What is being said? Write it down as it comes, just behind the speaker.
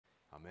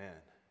Amen.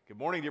 Good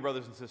morning, dear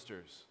brothers and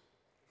sisters.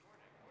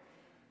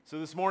 So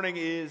this morning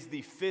is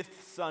the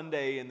fifth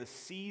Sunday in the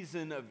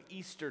season of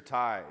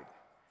Eastertide.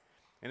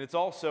 And it's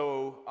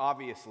also,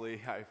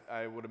 obviously,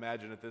 I would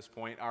imagine at this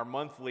point, our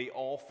monthly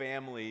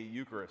all-family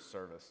Eucharist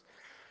service.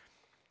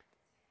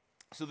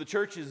 So the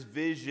church's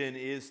vision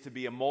is to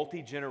be a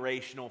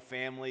multi-generational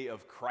family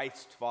of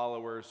Christ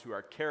followers who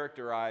are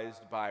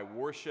characterized by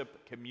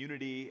worship,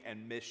 community,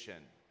 and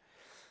mission.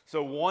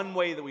 So one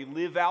way that we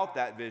live out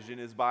that vision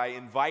is by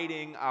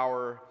inviting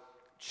our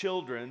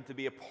children to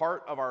be a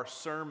part of our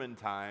sermon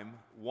time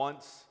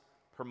once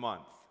per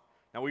month.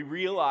 Now we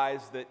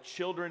realize that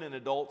children and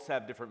adults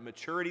have different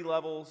maturity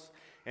levels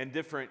and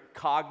different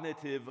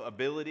cognitive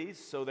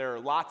abilities, so there are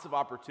lots of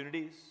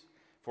opportunities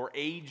for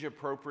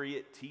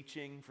age-appropriate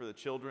teaching for the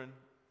children.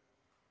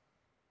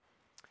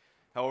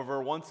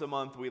 However, once a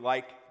month we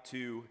like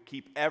to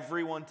keep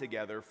everyone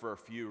together for a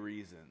few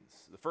reasons.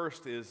 The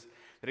first is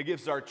that it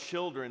gives our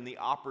children the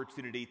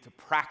opportunity to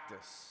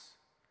practice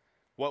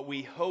what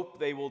we hope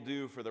they will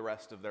do for the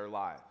rest of their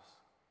lives.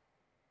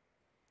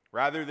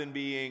 Rather than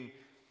being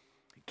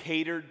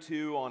catered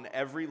to on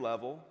every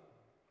level,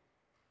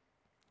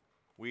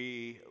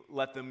 we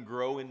let them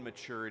grow in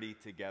maturity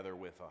together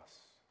with us.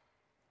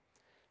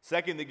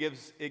 Second,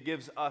 it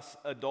gives us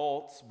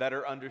adults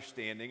better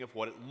understanding of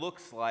what it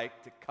looks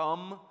like to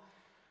come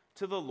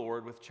to the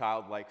Lord with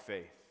childlike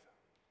faith.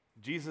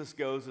 Jesus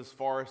goes as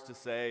far as to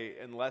say,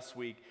 unless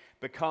we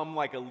become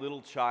like a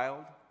little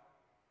child,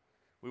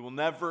 we will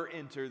never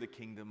enter the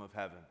kingdom of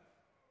heaven.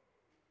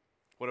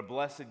 What a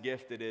blessed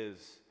gift it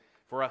is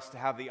for us to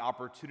have the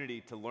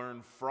opportunity to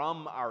learn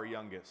from our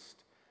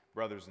youngest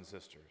brothers and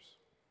sisters.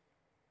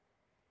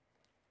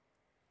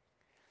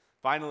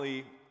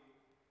 Finally,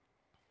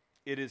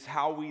 it is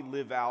how we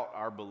live out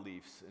our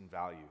beliefs and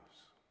values.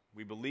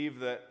 We believe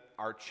that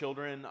our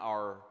children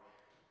are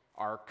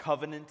our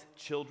covenant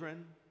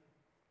children,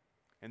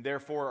 and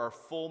therefore are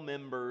full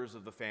members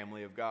of the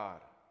family of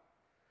God.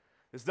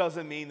 This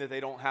doesn't mean that they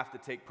don't have to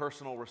take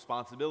personal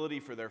responsibility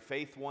for their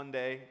faith one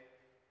day,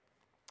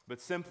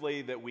 but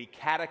simply that we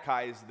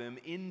catechize them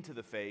into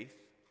the faith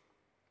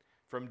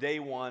from day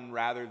one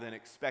rather than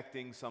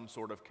expecting some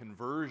sort of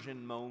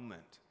conversion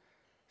moment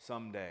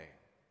someday.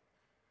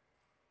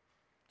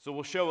 So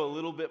we'll show a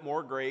little bit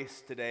more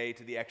grace today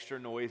to the extra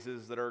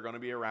noises that are going to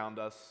be around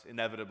us,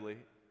 inevitably,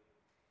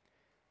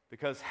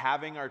 because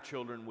having our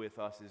children with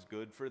us is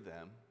good for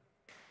them,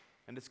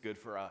 and it's good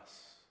for us.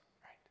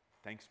 Right?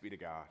 Thanks be to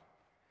God.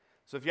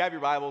 So if you have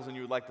your Bibles and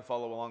you would like to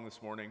follow along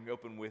this morning,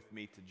 open with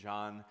me to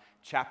John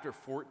chapter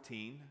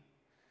 14,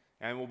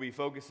 and we'll be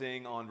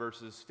focusing on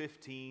verses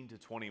 15 to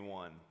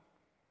 21.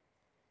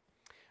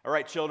 All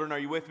right, children, are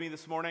you with me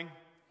this morning?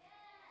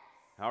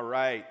 Yes. All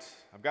right.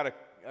 I've got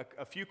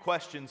a few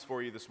questions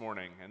for you this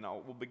morning, and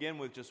we'll begin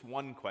with just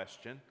one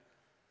question.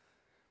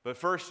 But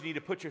first, you need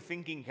to put your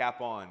thinking cap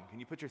on. Can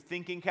you put your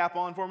thinking cap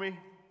on for me?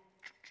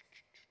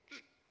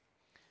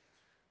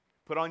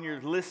 Put on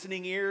your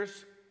listening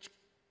ears.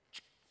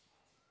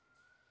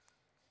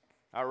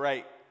 All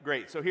right,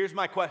 great. So here's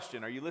my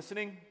question. Are you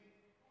listening?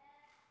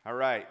 All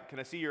right. Can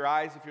I see your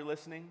eyes if you're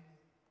listening?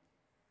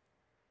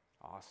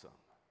 Awesome.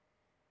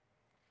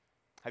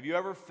 Have you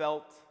ever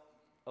felt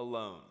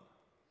alone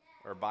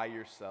or by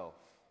yourself?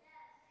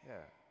 Yeah.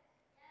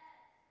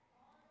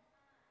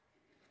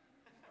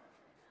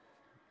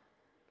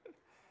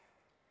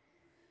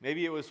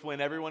 Maybe it was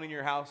when everyone in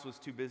your house was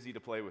too busy to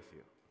play with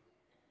you.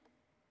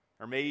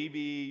 Or maybe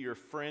your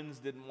friends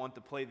didn't want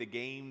to play the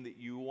game that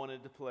you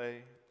wanted to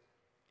play,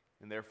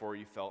 and therefore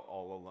you felt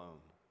all alone.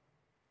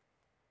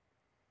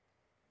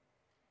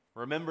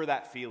 Remember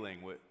that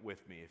feeling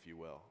with me, if you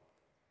will.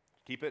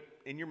 Keep it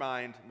in your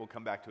mind. We'll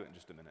come back to it in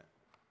just a minute.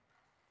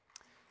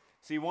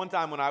 See, one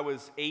time when I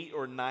was 8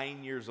 or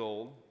 9 years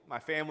old, my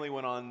family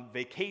went on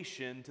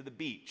vacation to the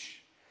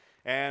beach.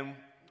 And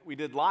we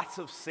did lots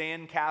of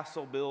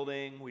sandcastle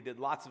building. We did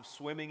lots of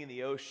swimming in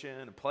the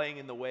ocean and playing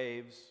in the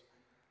waves.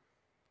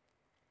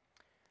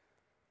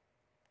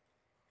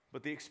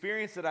 But the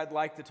experience that I'd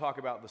like to talk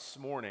about this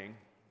morning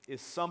is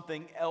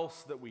something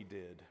else that we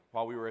did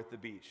while we were at the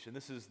beach. And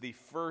it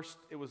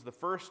was the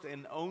first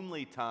and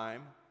only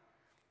time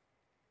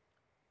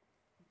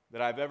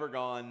that I've ever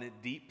gone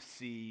deep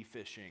sea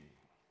fishing.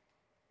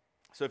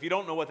 So if you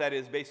don't know what that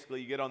is,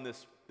 basically you get on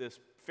this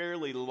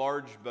fairly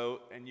large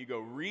boat and you go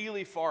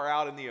really far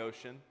out in the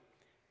ocean,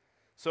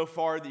 so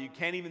far that you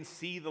can't even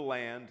see the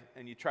land,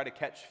 and you try to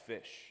catch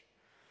fish.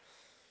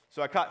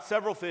 So I caught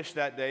several fish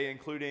that day,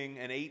 including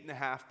an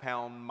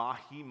 8.5-pound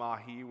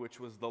mahi-mahi, which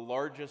was the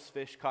largest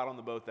fish caught on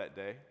the boat that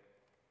day.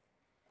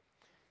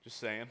 Just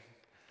saying.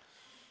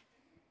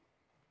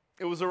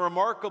 It was a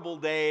remarkable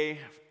day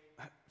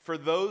for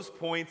those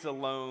points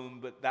alone,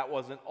 but that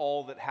wasn't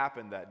all that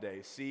happened that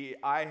day. See,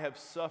 I have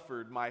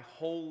suffered my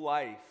whole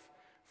life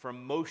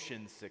from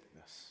motion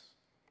sickness.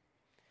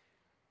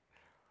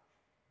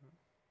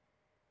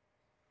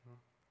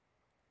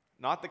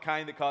 Not the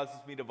kind that causes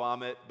me to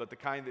vomit, but the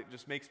kind that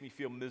just makes me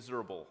feel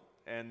miserable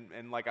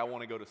and like I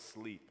want to go to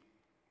sleep.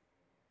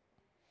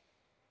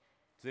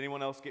 Does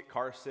anyone else get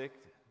car sick?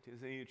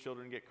 Does any of your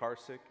children get car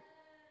sick?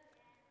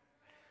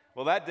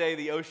 Well, that day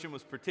the ocean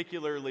was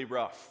particularly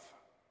rough.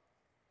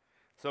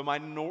 So my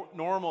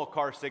normal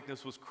car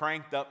sickness was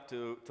cranked up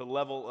to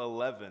level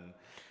 11.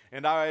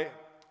 And I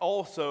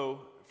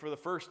also, for the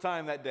first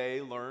time that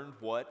day, learned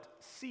what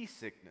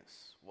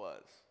seasickness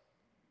was.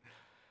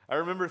 I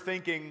remember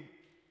thinking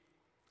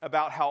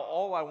about how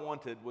all I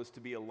wanted was to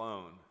be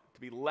alone, to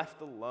be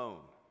left alone,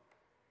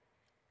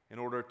 in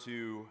order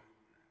to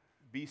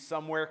be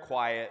somewhere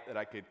quiet that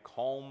I could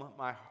calm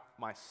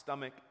my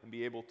stomach and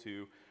be able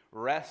to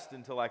rest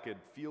until I could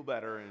feel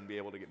better and be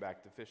able to get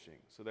back to fishing.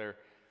 So there,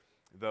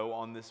 though,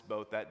 on this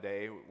boat that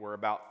day were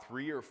about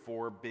 3 or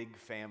 4 big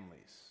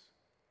families.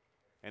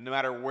 And no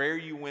matter where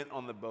you went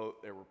on the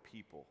boat, there were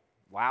people,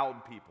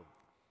 loud people.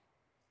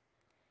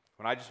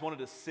 When I just wanted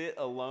to sit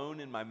alone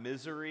in my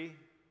misery,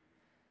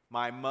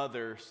 my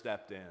mother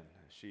stepped in,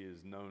 as she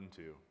is known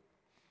to.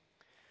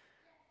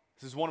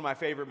 This is one of my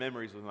favorite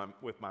memories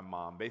with my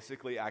mom.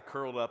 Basically, I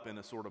curled up in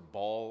a sort of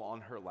ball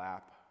on her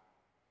lap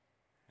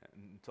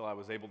until I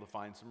was able to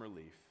find some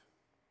relief.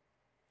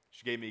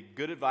 She gave me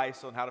good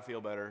advice on how to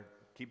feel better,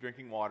 keep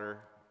drinking water,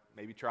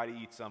 maybe try to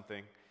eat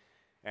something,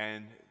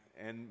 and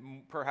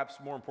perhaps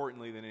more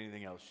importantly than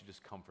anything else, she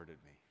just comforted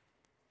me.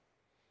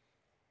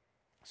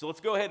 So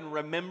let's go ahead and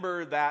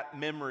remember that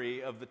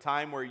memory of the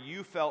time where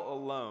you felt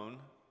alone.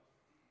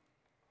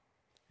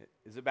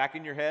 Is it back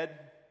in your head?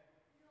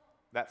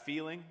 That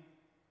feeling?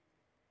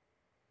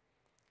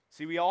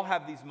 See, we all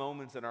have these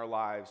moments in our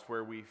lives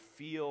where we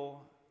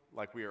feel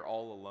like we are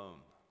all alone.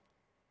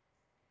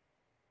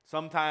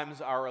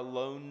 Sometimes our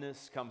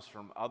aloneness comes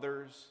from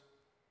others.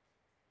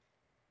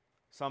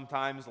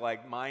 Sometimes,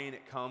 like mine,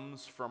 it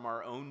comes from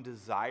our own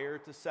desire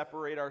to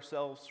separate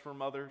ourselves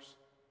from others.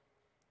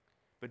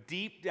 But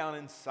deep down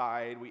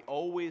inside, we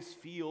always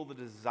feel the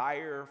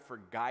desire for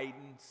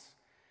guidance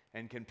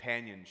and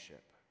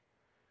companionship.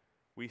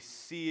 We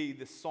see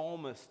the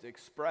psalmist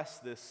express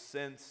this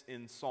sense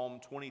in Psalm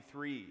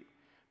 23,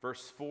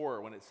 verse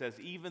 4, when it says,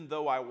 "Even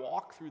though I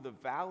walk through the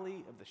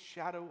valley of the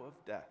shadow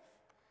of death,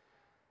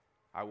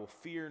 I will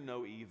fear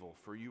no evil,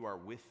 for you are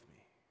with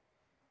me.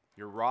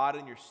 Your rod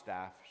and your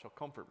staff shall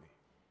comfort me."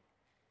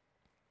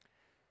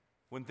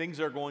 When things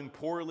are going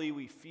poorly,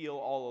 we feel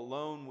all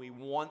alone. We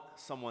want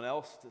someone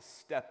else to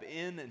step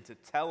in and to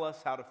tell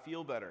us how to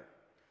feel better,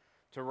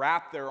 to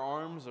wrap their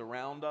arms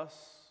around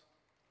us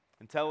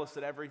and tell us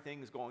that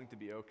everything is going to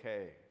be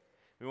okay.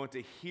 We want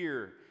to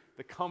hear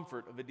the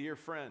comfort of a dear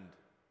friend.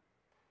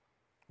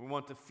 We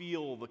want to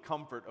feel the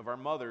comfort of our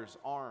mother's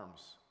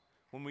arms.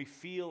 When we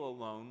feel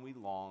alone, we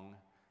long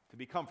to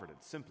be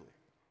comforted, simply.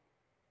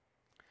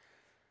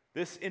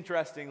 This,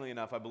 interestingly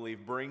enough, I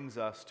believe, brings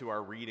us to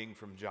our reading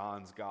from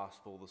John's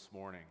Gospel this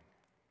morning.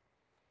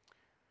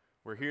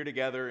 We're here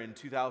together in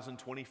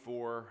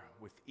 2024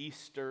 with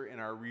Easter in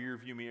our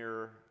rearview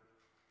mirror,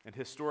 and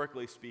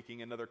historically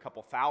speaking, another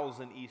couple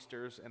thousand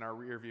Easters in our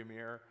rearview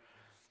mirror.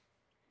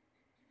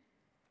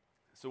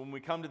 So when we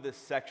come to this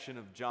section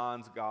of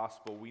John's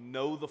Gospel, we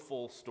know the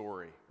full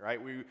story, right?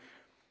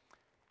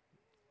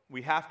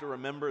 We have to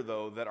remember,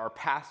 though, that our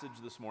passage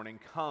this morning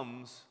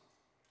comes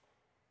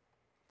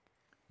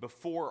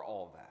before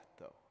all that,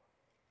 though.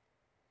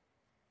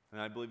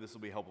 And I believe this will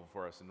be helpful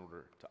for us in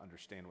order to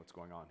understand what's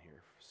going on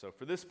here. So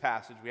for this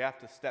passage, we have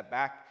to step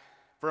back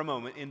for a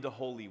moment into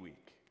Holy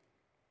Week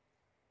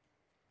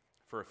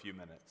for a few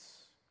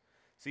minutes.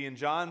 See, in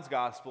John's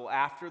Gospel,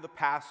 after the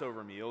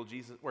Passover meal,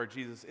 where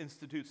Jesus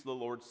institutes the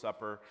Lord's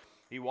Supper,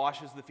 he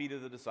washes the feet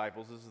of the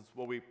disciples. This is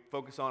what we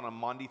focus on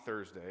Maundy,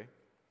 Thursday.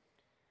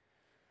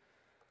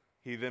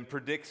 He then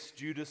predicts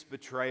Judas'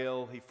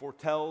 betrayal. He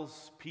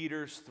foretells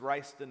Peter's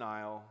thrice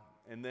denial.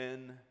 And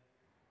then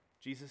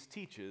Jesus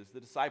teaches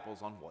the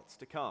disciples on what's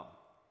to come.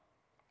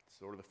 It's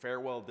sort of the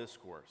farewell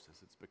discourse,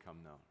 as it's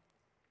become known.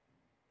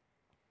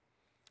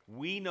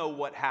 We know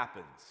what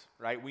happens,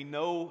 right? We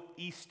know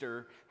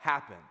Easter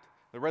happened.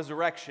 The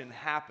resurrection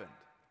happened.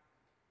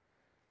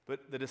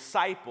 But the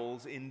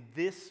disciples, in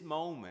this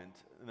moment,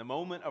 in the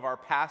moment of our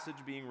passage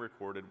being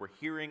recorded, were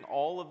hearing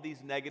all of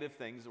these negative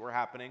things that were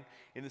happening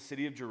in the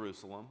city of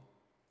Jerusalem.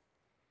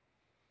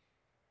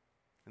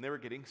 And they were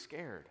getting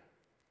scared.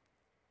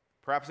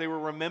 Perhaps they were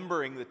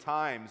remembering the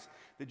times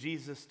that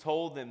Jesus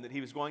told them that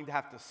he was going to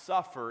have to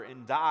suffer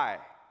and die.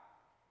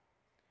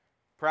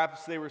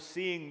 Perhaps they were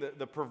seeing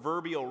the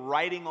proverbial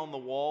writing on the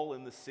wall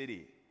in the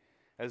city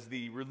as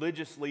the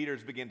religious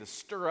leaders began to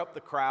stir up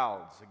the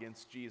crowds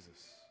against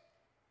Jesus.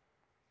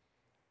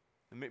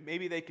 And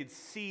maybe they could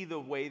see the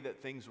way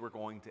that things were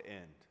going to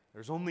end.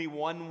 There's only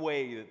one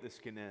way that this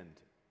can end.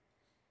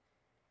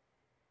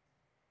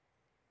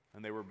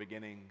 And they were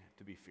beginning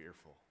to be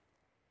fearful.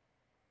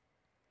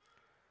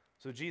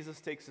 So Jesus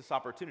takes this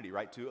opportunity,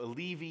 right, to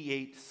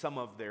alleviate some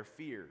of their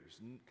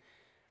fears.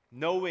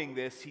 Knowing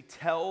this, he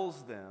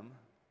tells them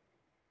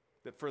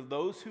that for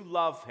those who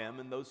love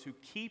him and those who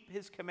keep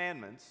his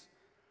commandments,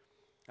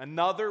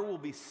 another will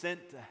be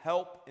sent to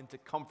help and to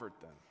comfort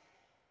them.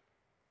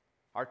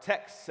 Our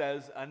text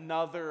says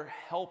another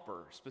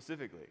helper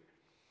specifically.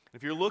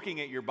 If you're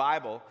looking at your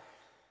Bible,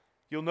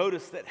 you'll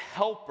notice that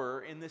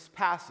helper in this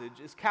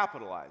passage is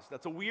capitalized.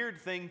 That's a weird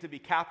thing to be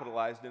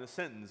capitalized in a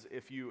sentence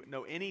if you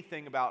know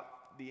anything about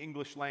the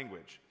English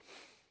language.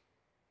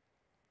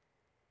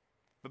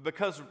 But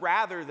because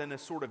rather than a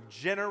sort of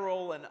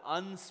general and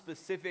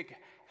unspecific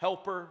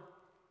helper,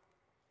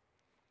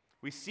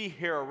 we see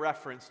here a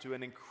reference to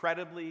an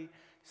incredibly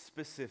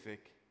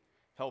specific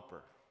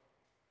helper.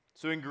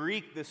 So in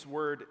Greek, this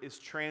word is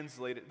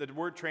translated, the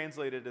word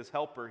translated as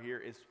helper here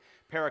is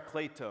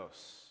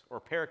parakletos, or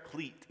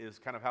paraclete is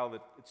kind of how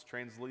it's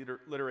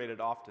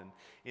transliterated often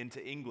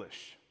into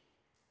English.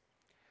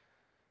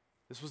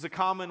 This was a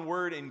common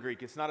word in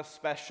Greek. It's not a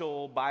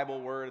special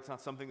Bible word. It's not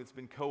something that's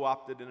been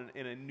co-opted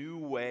in a new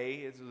way.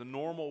 It's a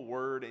normal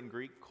word in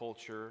Greek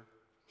culture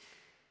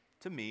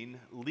to mean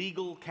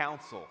legal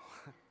counsel.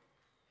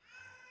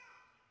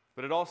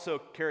 But it also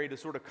carried a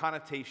sort of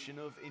connotation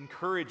of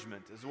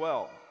encouragement as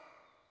well.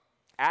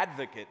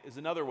 Advocate is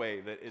another way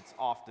that it's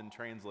often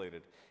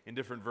translated in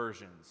different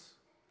versions.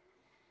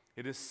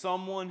 It is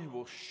someone who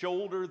will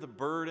shoulder the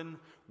burden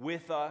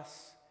with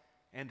us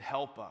and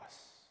help us.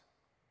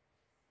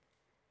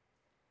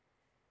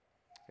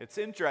 It's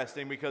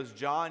interesting because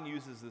John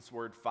uses this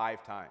word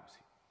 5 times.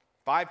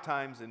 5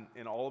 times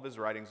in all of his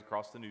writings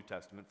across the New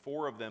Testament.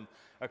 4 of them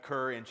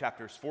occur in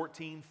chapters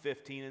 14,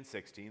 15, and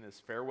 16, this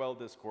farewell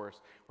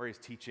discourse where he's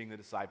teaching the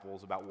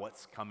disciples about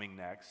what's coming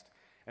next.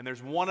 And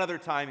there's one other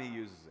time he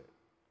uses it.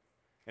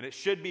 And it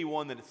should be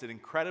one that is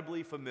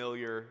incredibly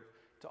familiar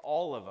to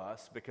all of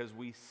us because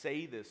we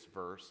say this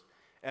verse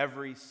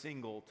every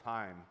single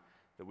time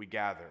that we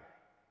gather.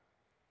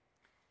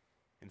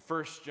 In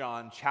 1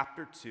 John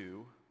chapter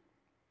 2,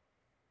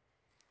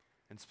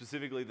 and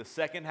specifically the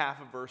second half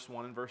of verse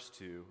 1 and verse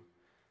 2,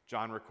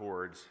 John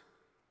records,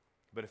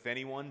 "But if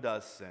anyone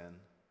does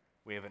sin,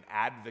 we have an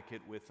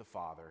advocate with the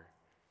Father,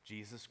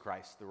 Jesus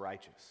Christ the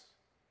righteous.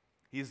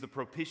 He is the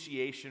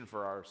propitiation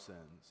for our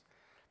sins,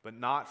 but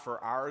not for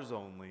ours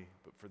only,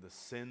 but for the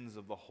sins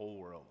of the whole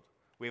world."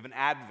 We have an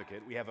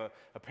advocate, we have a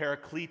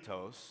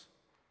parakletos,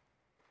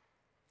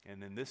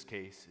 and in this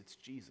case, it's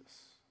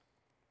Jesus.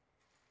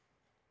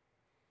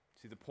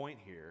 See, the point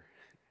here,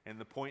 and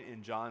the point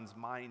in John's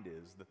mind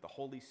is that the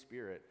Holy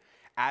Spirit,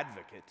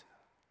 advocate,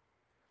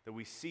 that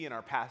we see in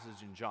our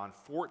passage in John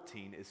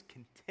 14 is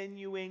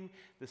continuing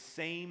the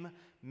same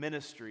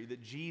ministry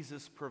that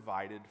Jesus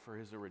provided for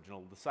his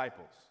original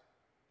disciples.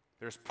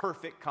 There's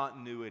perfect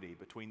continuity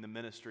between the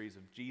ministries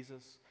of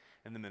Jesus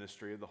and the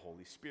ministry of the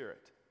Holy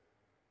Spirit.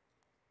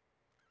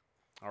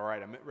 All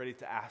right, I'm ready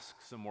to ask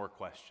some more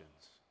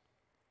questions.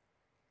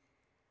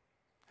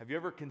 Have you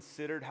ever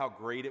considered how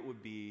great it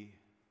would be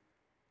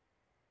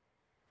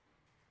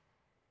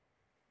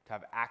to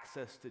have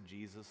access to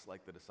Jesus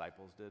like the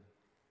disciples did?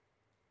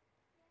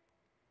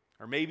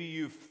 Or maybe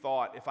you've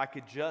thought, if I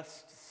could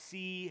just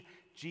see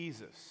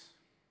Jesus,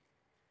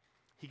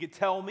 he could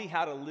tell me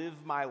how to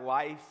live my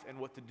life and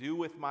what to do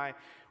with my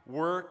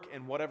work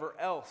and whatever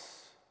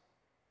else.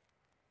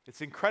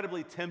 It's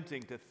incredibly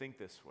tempting to think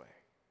this way.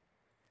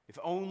 If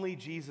only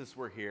Jesus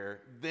were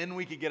here, then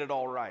we could get it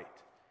all right.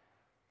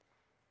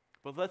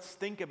 But let's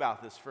think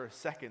about this for a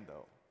second,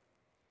 though.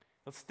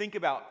 Let's think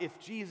about if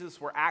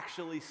Jesus were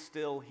actually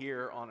still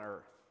here on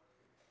earth.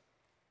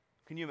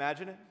 Can you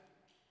imagine it?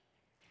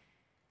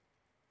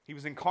 He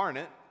was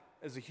incarnate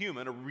as a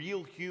human, a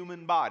real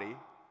human body,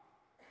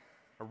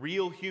 a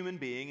real human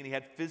being, and he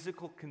had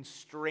physical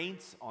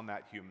constraints on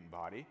that human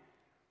body.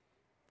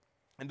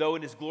 And though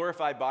in his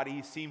glorified body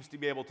he seems to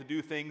be able to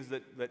do things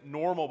that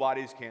normal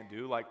bodies can't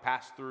do, like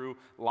pass through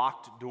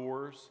locked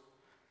doors,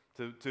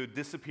 to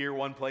disappear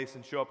one place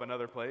and show up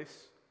another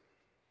place,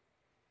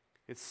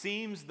 it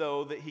seems,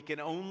 though, that he can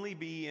only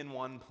be in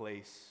one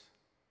place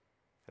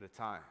at a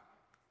time.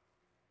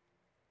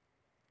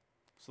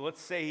 So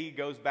let's say he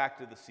goes back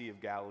to the Sea of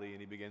Galilee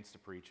and he begins to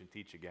preach and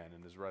teach again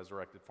in his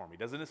resurrected form. He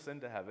doesn't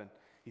ascend to heaven.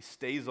 He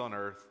stays on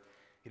earth.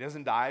 He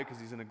doesn't die because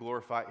he's in his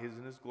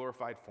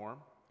glorified form.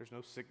 There's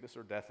no sickness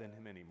or death in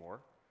him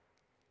anymore.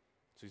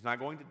 So he's not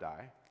going to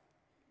die.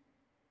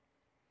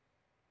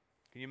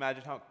 Can you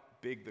imagine how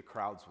big the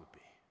crowds would be?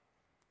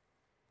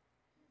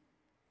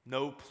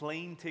 No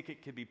plane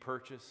ticket could be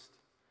purchased.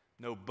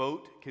 No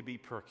boat could be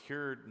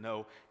procured.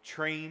 No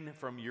train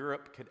from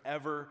Europe could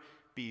ever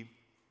be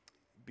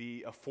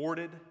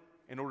afforded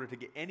in order to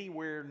get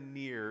anywhere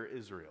near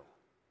Israel.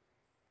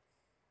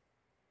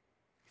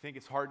 You think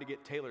it's hard to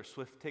get Taylor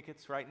Swift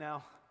tickets right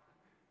now?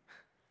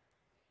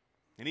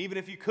 And even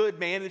if you could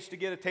manage to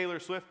get a Taylor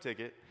Swift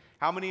ticket,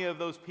 how many of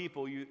those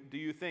people do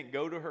you think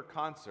go to her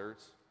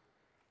concerts?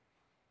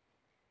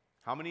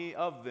 How many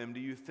of them do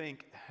you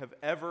think have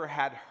ever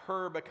had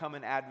her become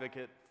an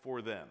advocate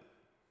for them?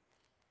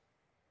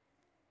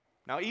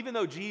 Now, even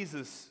though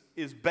Jesus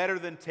is better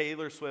than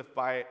Taylor Swift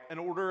by an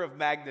order of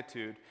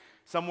magnitude,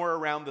 somewhere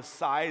around the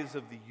size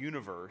of the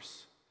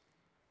universe,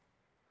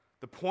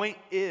 the point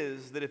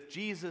is that if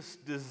Jesus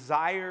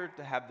desired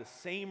to have the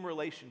same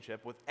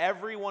relationship with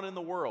everyone in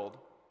the world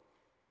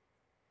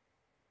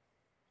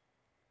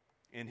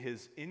in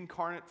his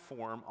incarnate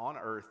form on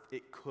earth,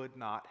 it could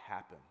not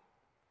happen.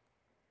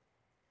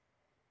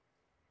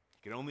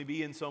 He can only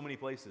be in so many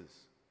places.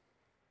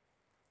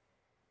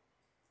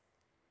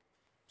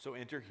 So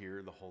enter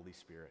here the Holy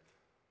Spirit,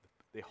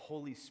 the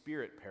Holy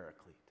Spirit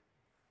Paraclete,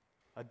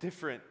 a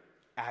different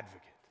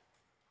advocate.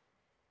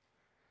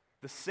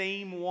 The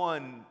same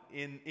one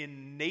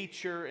in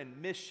nature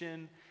and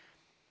mission,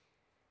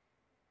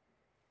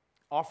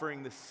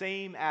 offering the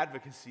same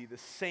advocacy, the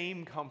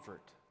same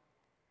comfort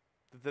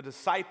that the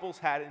disciples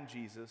had in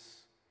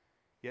Jesus,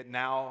 yet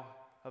now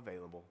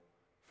available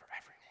for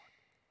everyone.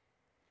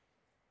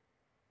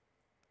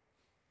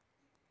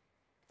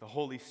 The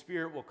Holy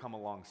Spirit will come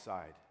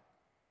alongside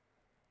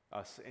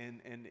us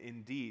and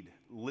indeed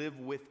live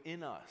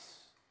within us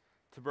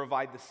to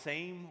provide the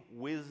same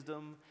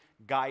wisdom,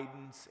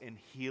 guidance, and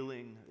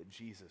healing that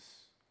Jesus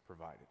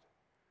provided.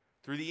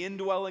 Through the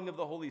indwelling of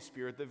the Holy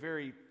Spirit, the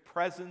very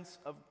presence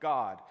of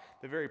God,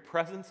 the very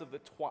presence of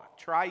the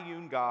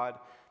triune God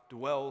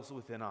dwells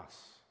within us.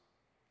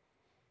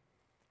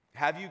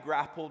 Have you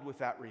grappled with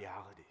that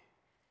reality?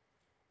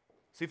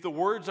 See, if the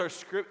words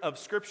of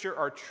Scripture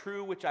are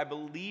true, which I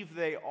believe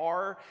they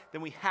are,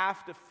 then we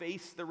have to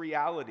face the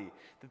reality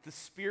that the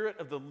Spirit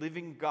of the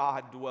living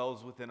God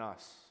dwells within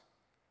us.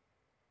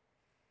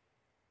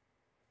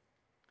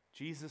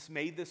 Jesus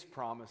made this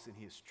promise, and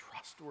he is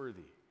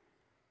trustworthy.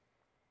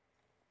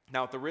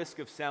 Now, at the risk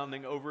of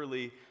sounding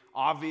overly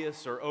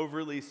obvious or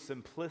overly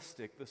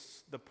simplistic,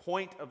 the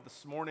point of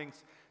this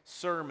morning's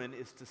sermon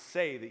is to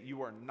say that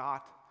you are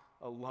not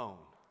alone.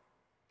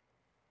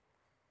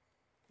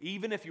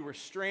 Even if you were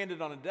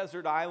stranded on a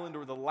desert island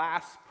or the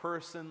last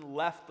person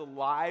left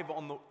alive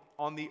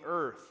on the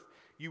earth,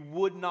 you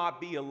would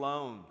not be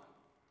alone.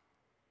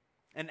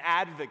 An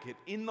advocate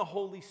in the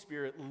Holy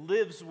Spirit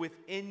lives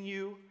within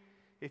you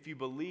if you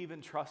believe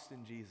and trust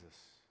in Jesus.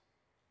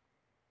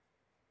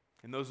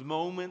 In those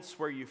moments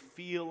where you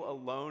feel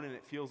alone and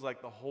it feels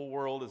like the whole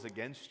world is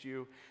against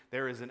you,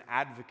 there is an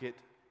advocate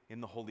in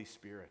the Holy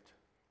Spirit.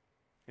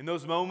 In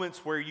those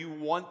moments where you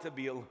want to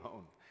be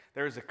alone,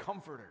 there is a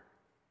comforter.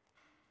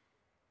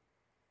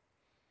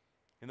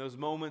 In those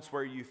moments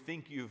where you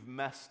think you've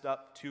messed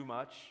up too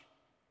much,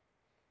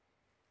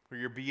 where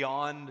you're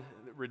beyond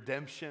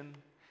redemption,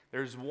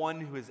 there's one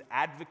who is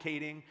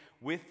advocating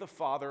with the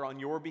Father on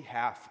your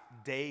behalf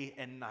day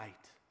and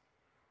night.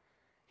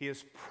 He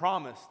has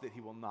promised that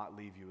he will not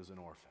leave you as an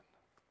orphan.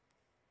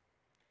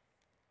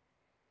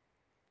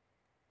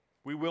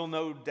 We will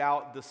no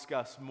doubt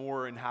discuss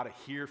more in how to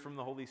hear from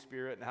the Holy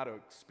Spirit and how to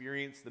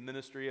experience the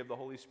ministry of the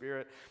Holy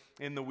Spirit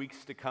in the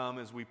weeks to come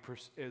as we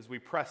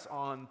press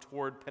on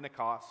toward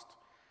Pentecost.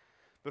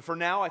 But for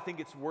now, I think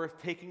it's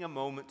worth taking a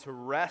moment to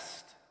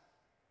rest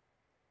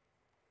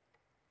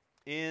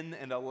in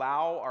and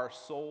allow our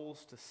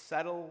souls to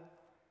settle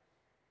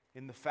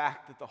in the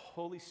fact that the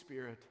Holy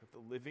Spirit of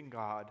the living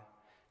God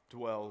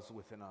dwells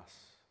within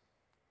us.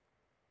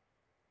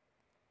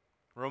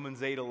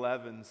 Romans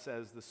 8:11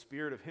 says, "The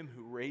Spirit of him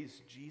who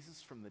raised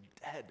Jesus from the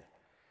dead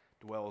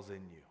dwells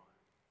in you,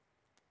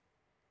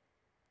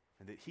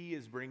 and that he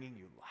is bringing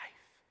you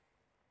life."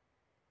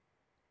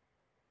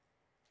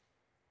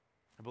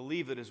 I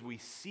believe that as we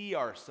see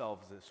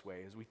ourselves this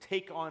way, as we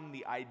take on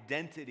the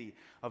identity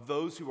of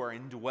those who are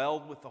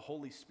indwelled with the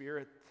Holy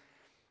Spirit,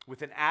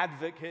 with an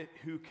advocate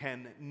who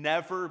can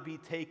never be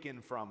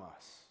taken from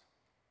us,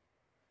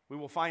 we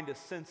will find a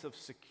sense of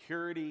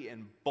security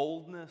and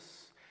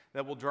boldness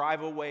that will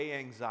drive away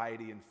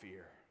anxiety and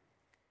fear.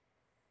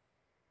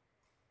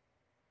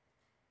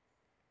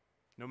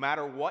 No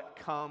matter what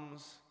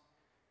comes,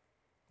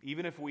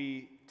 even if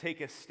we take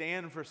a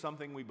stand for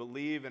something we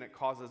believe and it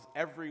causes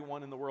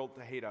everyone in the world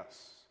to hate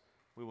us,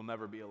 we will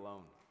never be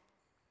alone.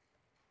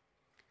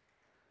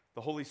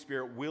 The Holy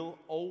Spirit will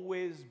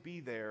always be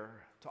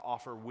there to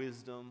offer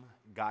wisdom,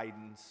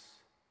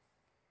 guidance,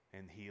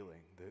 and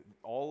healing.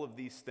 All of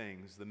these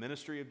things, the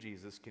ministry of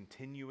Jesus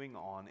continuing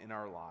on in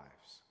our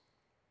lives.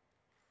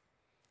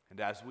 And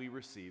as we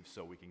receive,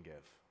 so we can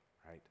give,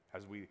 right?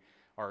 As we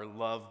are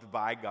loved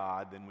by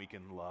God, then we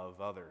can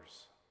love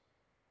others.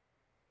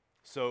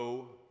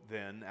 So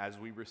then, as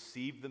we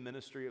receive the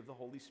ministry of the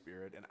Holy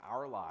Spirit in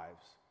our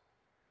lives,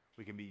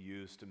 we can be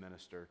used to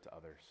minister to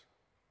others.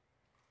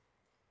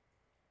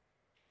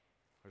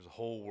 There's a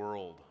whole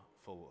world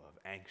full of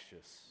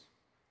anxious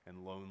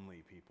and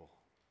lonely people.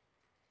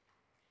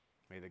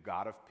 May the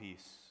God of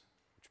peace,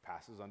 which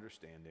passes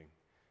understanding,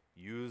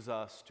 use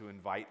us to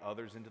invite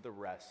others into the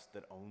rest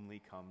that only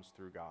comes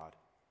through God.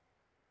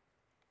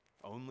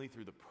 Only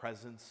through the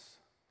presence,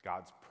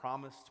 God's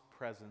promised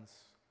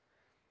presence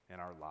in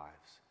our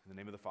lives. In the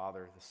name of the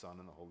Father, the Son,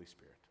 and the Holy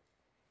Spirit.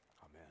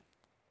 Amen.